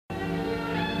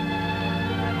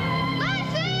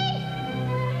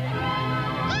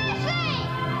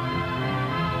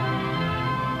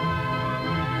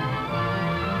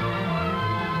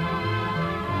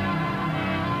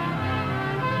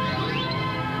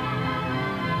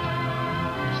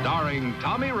Starring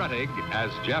Tommy Rettig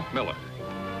as Jeff Miller.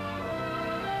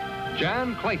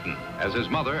 Jan Clayton as his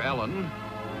mother, Ellen.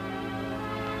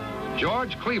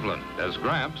 George Cleveland as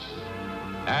Gramps.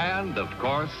 And, of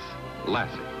course,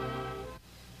 Lassie.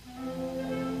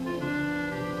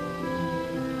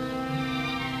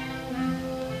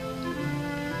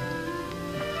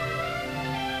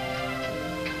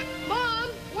 Mom,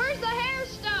 where's the hair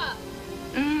stuff?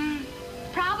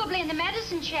 Probably in the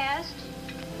medicine chest.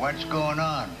 What's going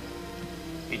on?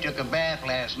 He took a bath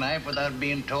last night without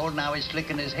being told. Now he's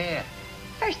slicking his hair.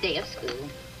 First day of school.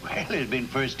 Well, there's been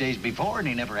first days before, and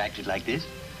he never acted like this.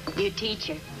 New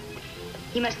teacher.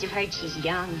 He must have heard she's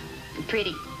young and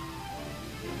pretty.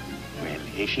 Well,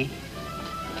 is she?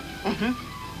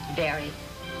 Mm-hmm. Very.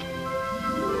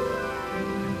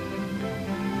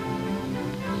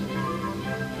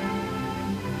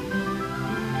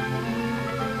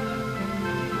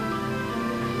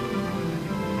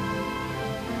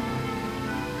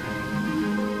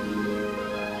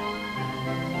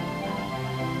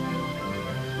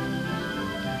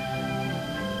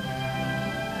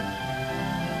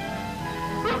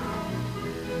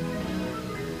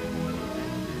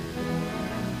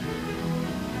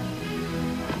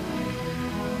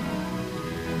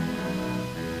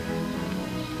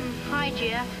 Hi,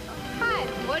 Jeff.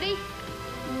 Hi, Woody.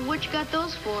 What you got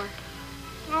those for?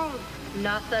 Oh,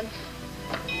 nothing.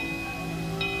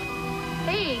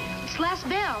 Hey, it's Les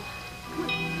Bell.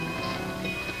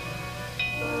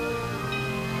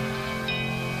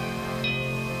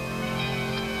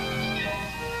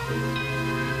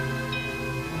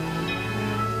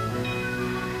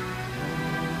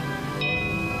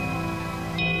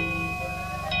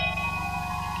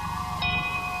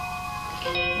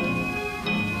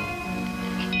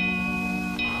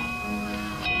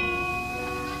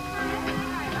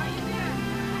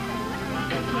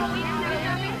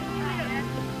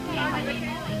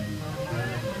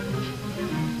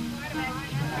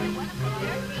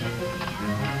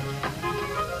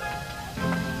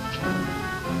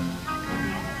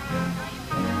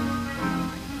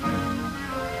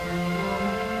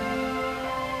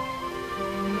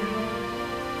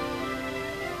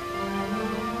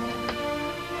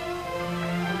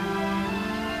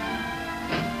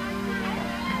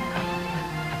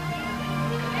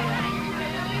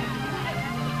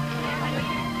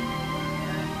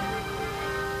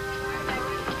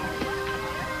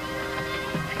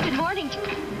 Good morning.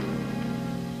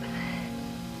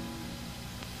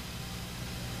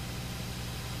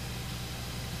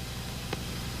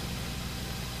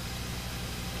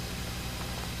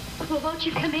 Well, won't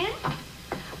you come in?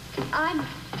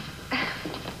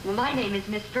 Well, my name is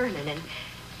Miss Vernon, and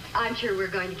I'm sure we're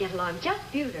going to get along just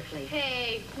beautifully.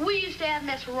 Hey, we used to have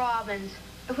Miss Robbins.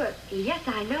 Well, yes,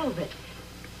 I know, but...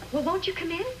 Well, won't you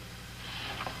come in?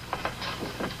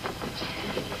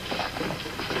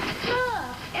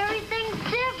 Look,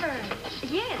 everything's different.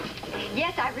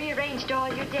 Yes, I rearranged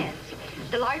all your desks.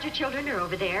 The larger children are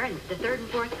over there, and the 3rd and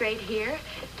 4th grade here.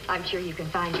 I'm sure you can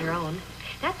find your own.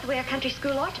 That's the way a country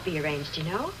school ought to be arranged, you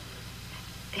know.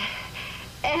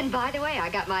 And by the way, I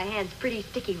got my hands pretty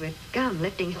sticky with gum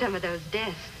lifting some of those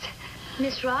desks.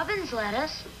 Miss Robbins let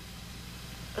us.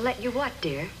 Let you what,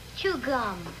 dear? Chew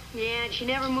gum. Yeah, and she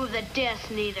never moved the desk,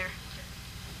 neither.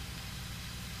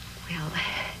 Well,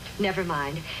 never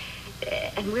mind.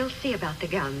 And we'll see about the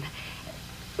gum.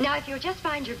 Now, if you'll just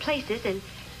find your places and...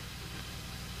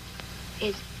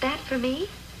 Is that for me?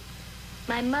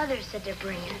 My mother said to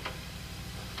bring it.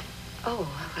 Oh,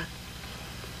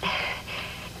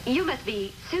 you must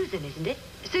be Susan, isn't it?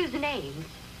 Susan Ames.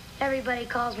 Everybody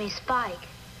calls me Spike.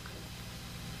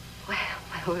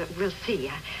 Well, we'll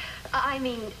see. I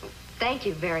mean, thank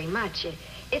you very much.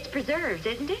 It's preserves,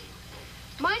 isn't it?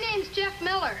 My name's Jeff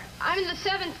Miller. I'm in the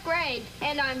 7th grade,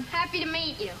 and I'm happy to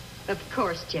meet you. Of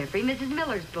course, Jeffrey, Mrs.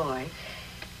 Miller's boy.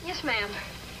 Yes, ma'am.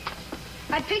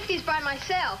 I picked these by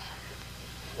myself.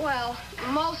 Well,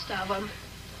 most of them.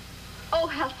 Oh,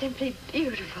 how simply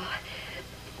beautiful.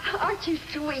 Aren't you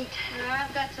sweet?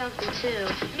 I've got something, too.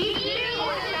 Me too!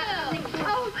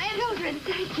 Oh, children,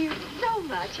 thank you so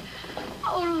much.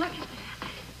 Oh, look at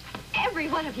that. Every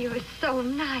one of you is so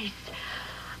nice.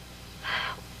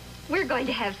 We're going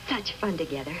to have such fun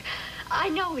together. I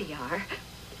know we are.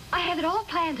 I have it all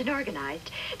planned and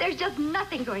organized. There's just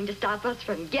nothing going to stop us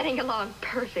from getting along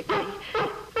perfectly.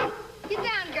 Get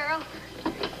down, girl.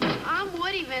 I'm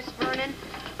Woody, Miss Vernon.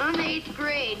 I'm the 8th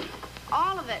grade.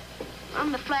 All of it.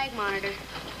 I'm the flag monitor.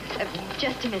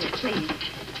 Just a minute, please.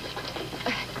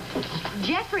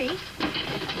 Jeffrey,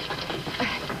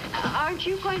 aren't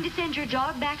you going to send your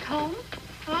dog back home?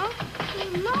 Huh?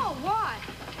 No, why?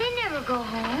 They never go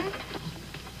home.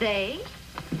 They?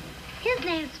 His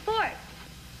name's Sport.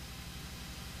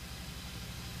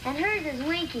 And hers is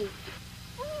Winky.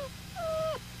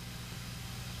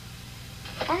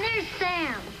 And there's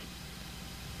Sam.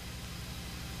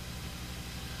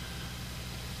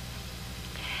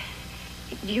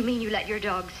 You mean you let your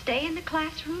dogs stay in the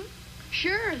classroom?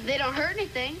 Sure, they don't hurt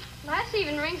anything. Lassie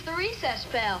even rings the recess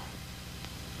bell.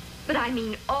 But I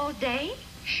mean all day?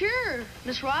 Sure,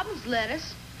 Miss Robbins let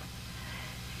us.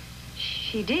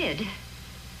 She did.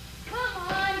 Come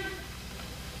on.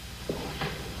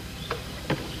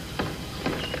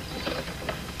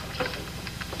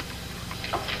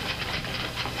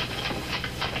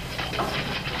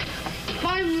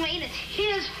 Bottom lane, it's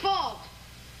his fault.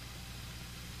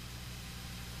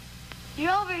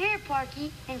 You're over here,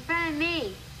 Parky, in front of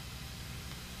me.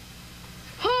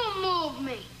 Who moved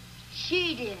me?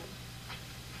 She did.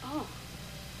 Oh.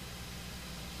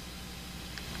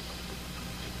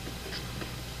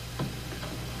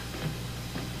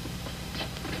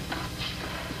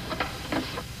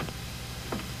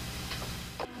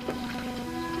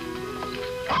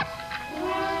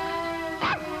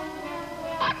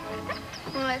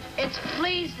 Well, it's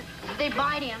fleas. They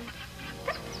bite him.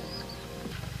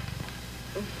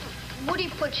 Woody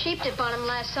put sheep dip on him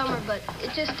last summer, but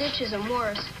it just itches him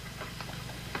worse.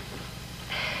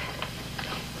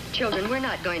 Children, we're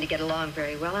not going to get along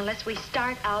very well unless we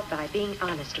start out by being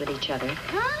honest with each other.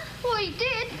 Huh? Well, you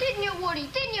did, didn't you, Woody?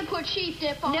 Didn't you put sheep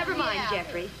dip on him? Never mind, Yeah.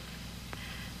 Jeffrey.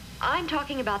 I'm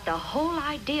talking about the whole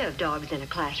idea of dogs in a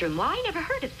classroom. Why, I never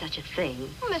heard of such a thing.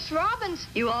 Miss Robbins.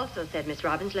 You also said Miss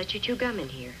Robbins let you chew gum in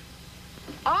here.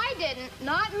 I didn't,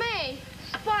 not me.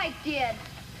 Spike did.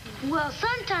 Well,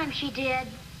 sometimes she did.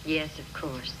 Yes, of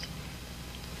course.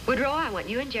 Woodrow, I want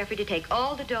you and Jeffrey to take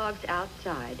all the dogs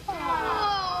outside.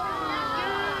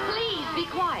 Oh. Please,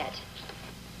 be quiet.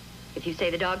 If you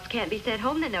say the dogs can't be sent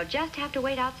home, then they'll just have to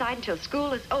wait outside until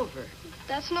school is over.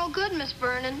 That's no good, Miss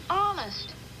Vernon.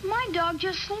 Honest. My dog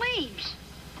just sleeps.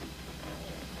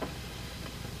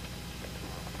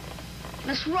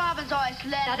 Miss Robbins always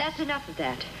let Now, us. that's enough of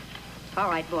that. All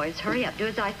right, boys, hurry up. Do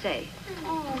as I say.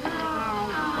 Oh, no.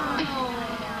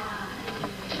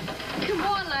 Come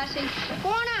on, Lassie. Go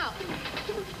on out.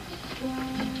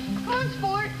 Come on,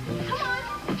 Sport. Come on.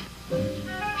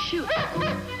 Shoot. Come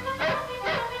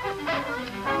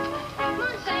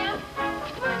on, Sam.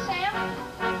 Come on, Sam.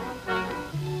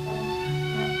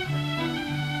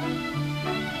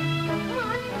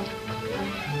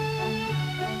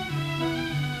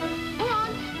 Come on. Come on.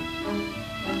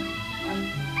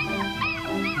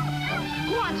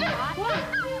 Go on, Spot.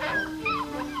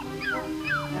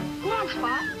 Go on,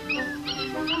 Spot.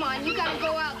 Come on, you gotta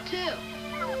go out, too.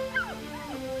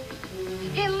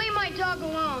 Hey, leave my dog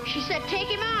alone. She said take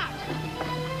him out.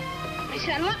 I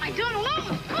said let my dog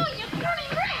alone. Oh, you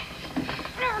dirty rat.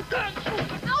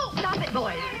 Oh, Stop it,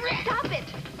 boys. Stop it.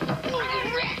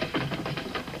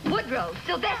 Woodrow,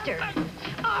 Sylvester.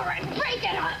 all right, break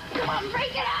it up. Come on,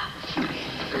 break it up.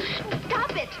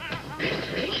 Stop it.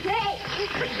 Hey,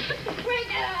 break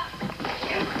it up.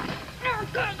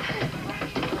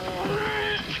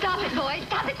 Stop it, boys.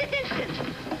 Stop it this instant.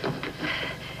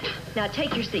 Now,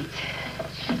 take your seats.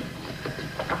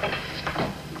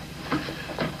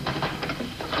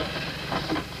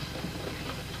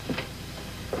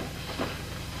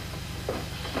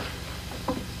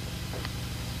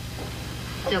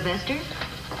 Sylvester,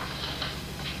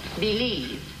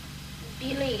 believe.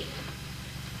 Believe.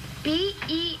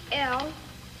 B-E-L-E-A-V-E.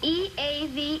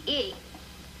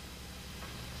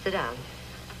 Sit down.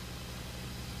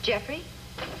 Jeffrey,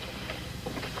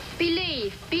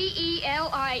 Believe.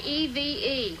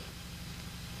 B-E-L-I-E-V-E.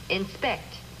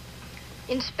 inspect.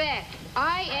 Inspect.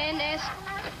 I-N-S.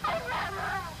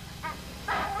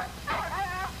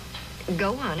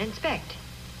 Go on, inspect.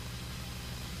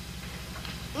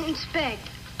 Inspect.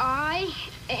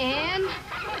 I-N.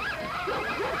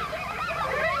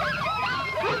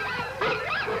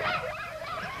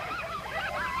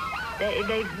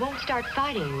 They won't start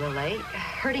fighting, will they?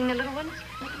 Hurting the little ones?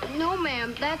 No,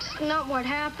 ma'am, that's not what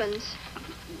happens.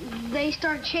 They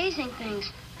start chasing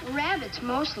things. Rabbits,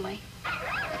 mostly.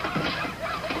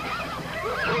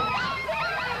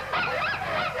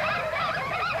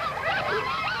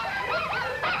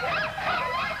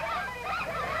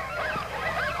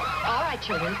 All right,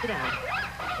 children, sit down.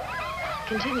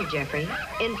 Continue, Jeffrey.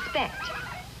 Inspect.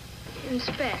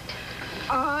 Inspect.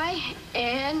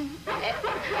 I-N.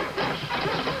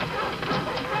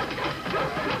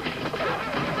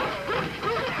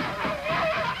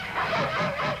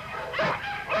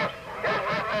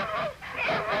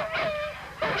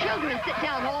 Children, sit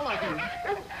down, all of you.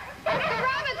 The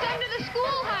rabbit's under the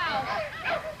schoolhouse.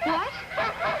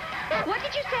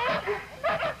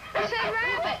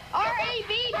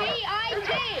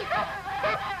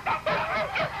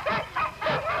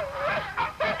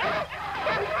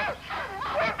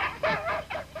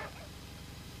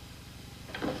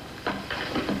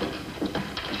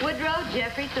 Now,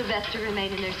 Jeffrey, Sylvester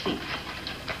remain in their seats.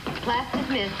 Class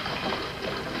dismissed.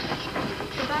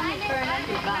 Goodbye, Miss Vernon.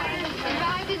 Goodbye.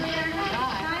 Goodbye, Miss Vernon.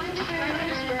 Bye. Miss Vernon.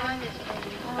 Miss Vernon.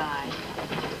 Bye.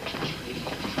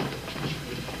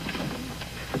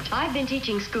 I've been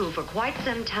teaching school for quite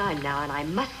some time now, and I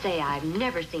must say I've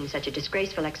never seen such a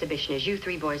disgraceful exhibition as you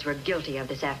three boys were guilty of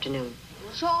this afternoon.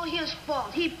 It's all his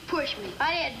fault. He pushed me.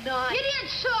 I did not. You did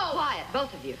so. Quiet,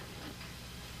 both of you.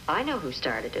 I know who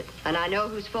started it, and I know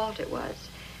whose fault it was.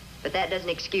 But that doesn't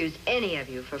excuse any of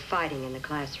you for fighting in the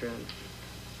classroom.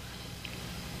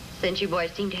 Since you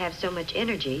boys seem to have so much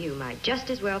energy, you might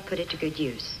just as well put it to good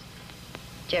use.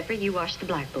 Jeffrey, you wash the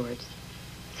blackboards.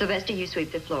 Sylvester, you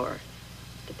sweep the floor.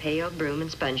 The pail, broom,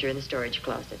 and sponge are in the storage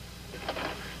closet.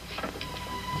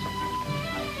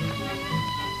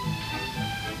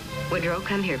 Woodrow,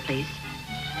 come here, please.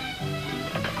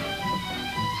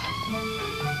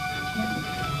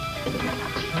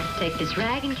 Take this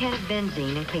rag and can of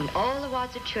benzene and clean all the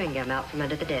wads of chewing gum out from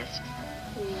under the desk.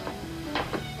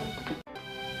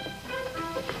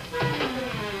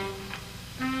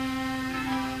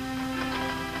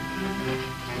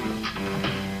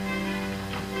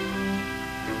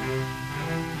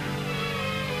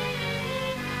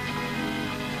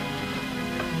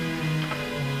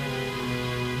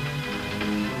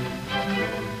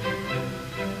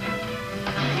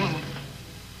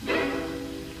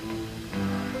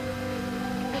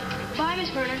 Bye, Miss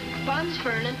Vernon. Bye, Miss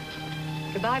Vernon.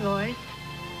 Goodbye, boys.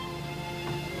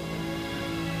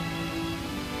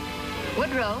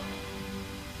 Woodrow,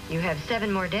 you have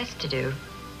 7 more desks to do.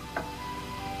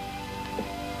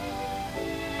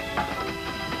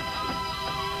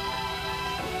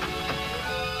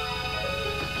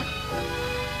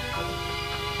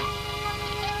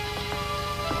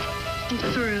 I'm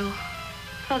through.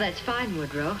 Oh, that's fine,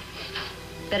 Woodrow.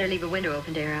 Better leave a window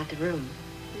open to air out the room.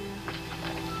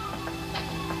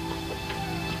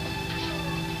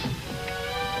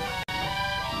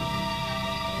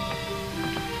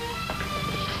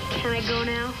 Can I go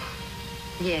now?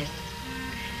 Yes.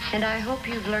 And I hope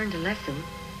you've learned a lesson.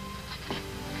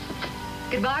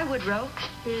 Goodbye, Woodrow.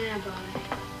 Yeah, bye.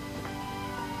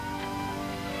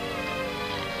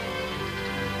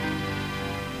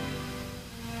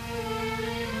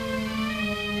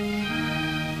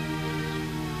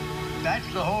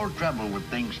 That's the whole trouble with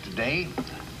things today.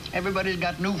 Everybody's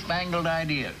got newfangled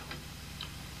ideas.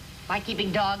 Like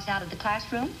keeping dogs out of the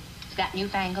classroom? Is that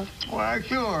newfangled? Why,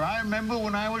 sure. I remember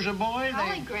when I was a boy,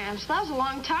 Golly, Gramps, that was a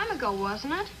long time ago,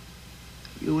 wasn't it?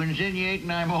 You insinuating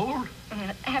I'm old?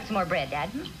 Have some more bread,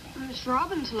 Dad. Miss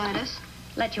Robbins let us.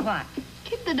 Let you what?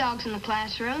 Keep the dogs in the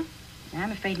classroom.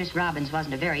 I'm afraid Miss Robbins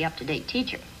wasn't a very up-to-date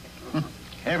teacher.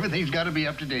 Everything's got to be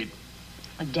up to date.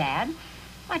 Well, Dad,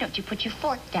 why don't you put your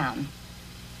fork down?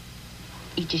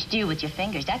 Eat your stew with your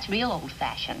fingers. That's real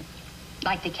old-fashioned.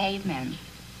 Like the cavemen.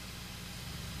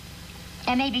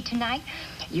 And maybe tonight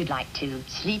you'd like to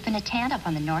sleep in a tent up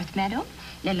on the North Meadow.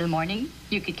 Then in the morning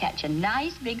you could catch a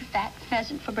nice big fat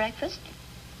pheasant for breakfast.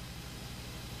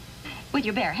 With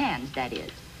your bare hands, that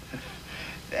is.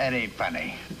 That ain't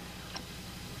funny.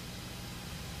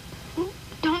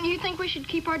 Don't you think we should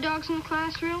keep our dogs in the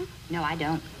classroom? No, I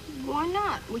don't. Why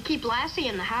not? We keep Lassie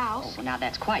in the house. Oh, now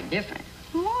that's quite different.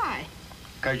 Why?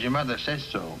 'Cause your mother says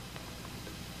so.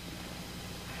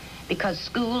 Because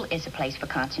school is a place for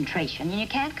concentration, and you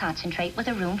can't concentrate with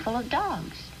a room full of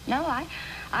dogs. No,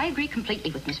 I agree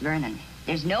completely with Miss Vernon.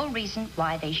 There's no reason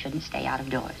why they shouldn't stay out of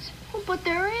doors. Well, but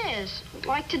there is.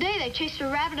 Like today, they chased a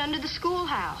rabbit under the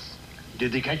schoolhouse.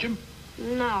 Did they catch him?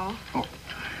 No. Oh.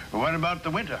 What about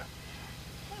the winter?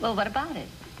 Well, what about it?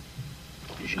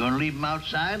 Is you going to leave them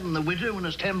outside in the winter when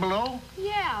it's 10 below?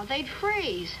 Yeah, they'd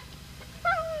freeze.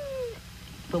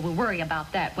 But we'll worry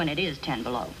about that when it is 10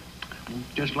 below.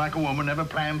 Just like a woman never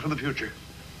planned for the future.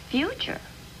 Future?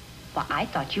 Well, I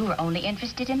thought you were only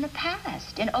interested in the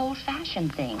past, in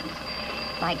old-fashioned things.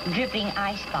 Like dripping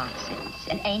ice boxes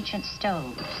and ancient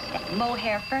stoves and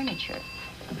mohair furniture.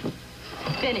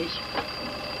 Finish.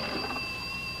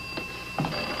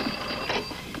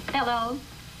 Hello?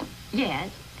 Yes?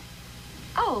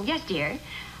 Oh, yes, dear.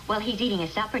 Well, he's eating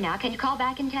his supper now. Can you call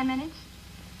back in 10 minutes?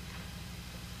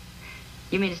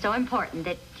 You mean it's so important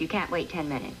that you can't wait 10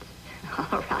 minutes?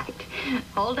 All right.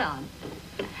 Hold on.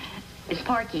 It's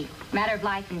Porky. Matter of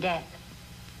life and death.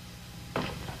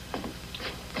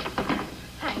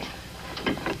 Thanks.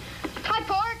 Hi,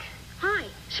 Pork. Hi.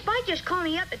 Spike just called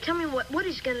me up to tell me what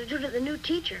Woody's going to do to the new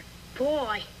teacher.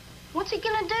 Boy, what's he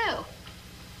going to do?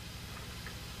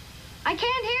 I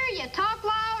can't hear you. Talk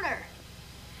louder.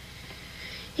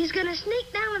 He's going to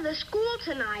sneak down to the school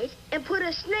tonight and put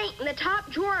a snake in the top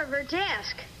drawer of her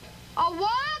desk. A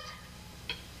what?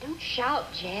 Don't shout,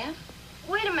 Jeff.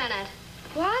 Wait a minute.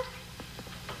 What?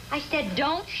 I said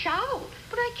don't shout.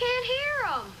 But I can't hear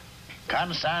them.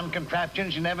 Consound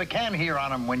contraptions you never can hear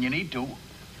on them when you need to.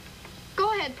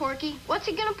 Go ahead, Porky. What's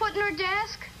he gonna put in her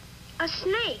desk? A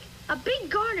snake. A big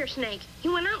garter snake. He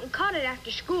went out and caught it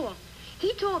after school.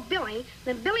 He told Billy,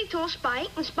 then Billy told Spike,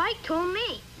 and Spike told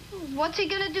me. What's he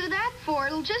gonna do that for?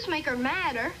 It'll just make her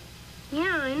madder.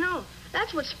 Yeah, I know.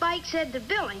 That's what Spike said to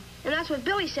Billy, and that's what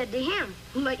Billy said to him.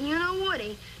 But you know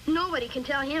Woody, nobody can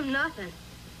tell him nothing.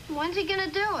 When's he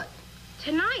gonna do it?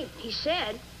 Tonight, he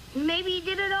said. Maybe he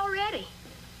did it already.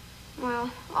 Well,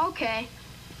 okay.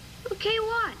 Okay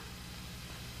what?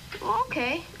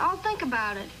 Okay, I'll think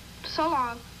about it. So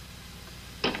long.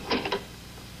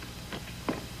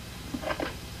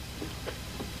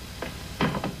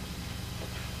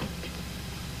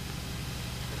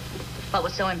 What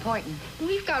was so important?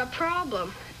 We've got a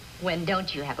problem. When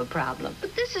don't you have a problem?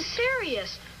 But this is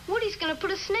serious. Woody's gonna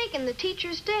put a snake in the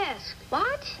teacher's desk.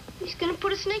 What? He's gonna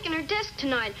put a snake in her desk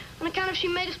tonight on account of she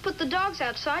made us put the dogs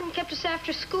outside and kept us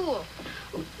after school.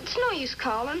 It's no use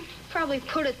calling. Probably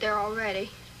put it there already.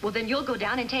 Well, then you'll go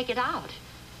down and take it out.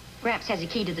 Gramps has a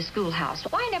key to the schoolhouse.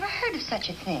 Why, I never heard of such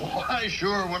a thing. Why,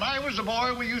 sure. When I was a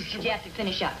boy, we used to... Jeff, you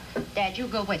finish up. Dad, you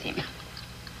go with him.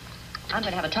 I'm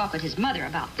going to have a talk with his mother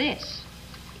about this.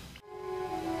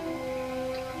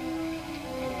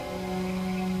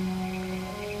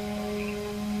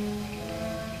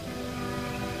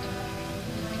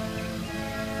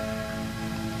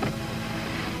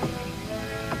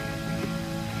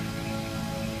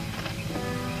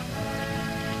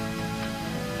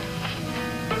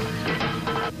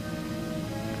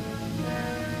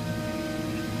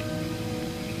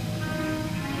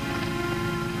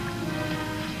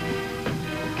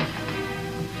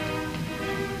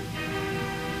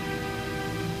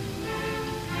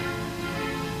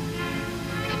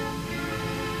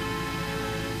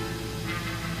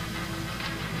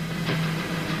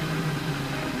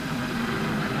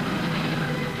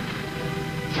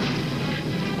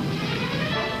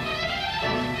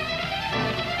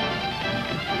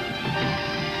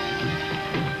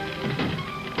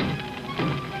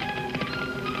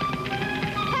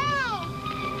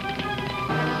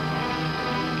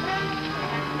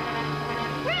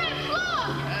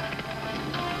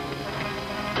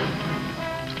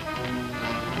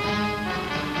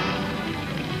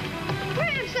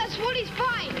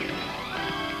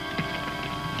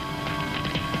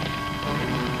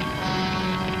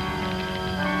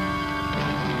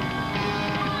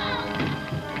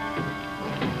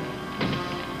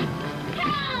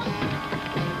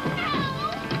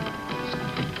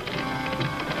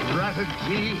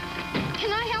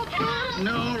 Can I help first?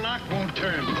 No, lock won't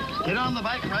turn. Get on the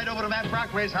bike, ride over to Matt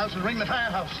Brockway's house and ring the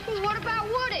firehouse. Well, what about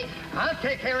Woody? I'll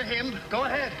take care of him. Go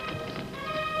ahead.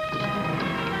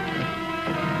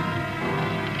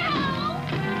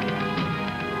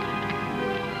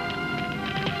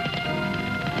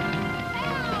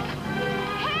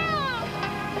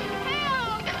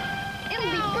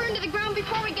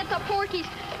 Before we get to Porky's,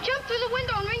 jump through the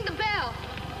window and ring the bell.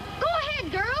 Go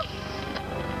ahead, girls.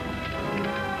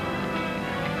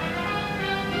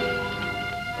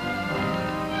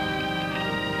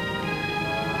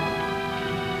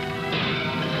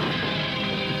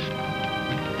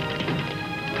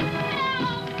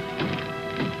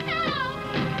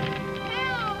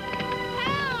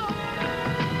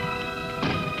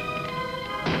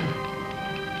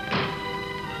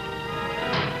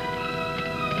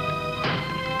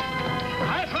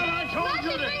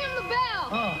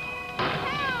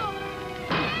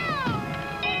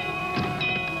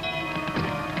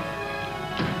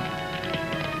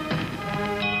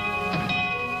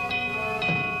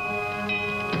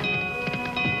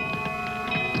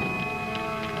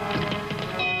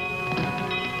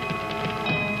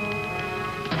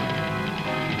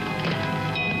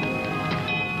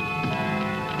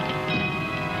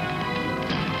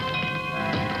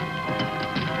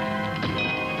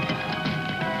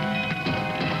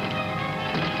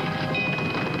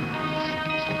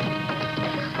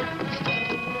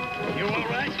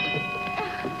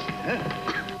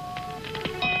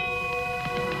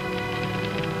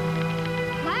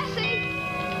 Lassie!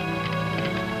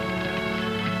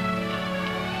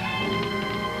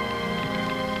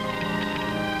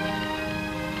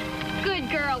 Good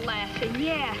girl, Lassie,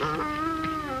 yeah.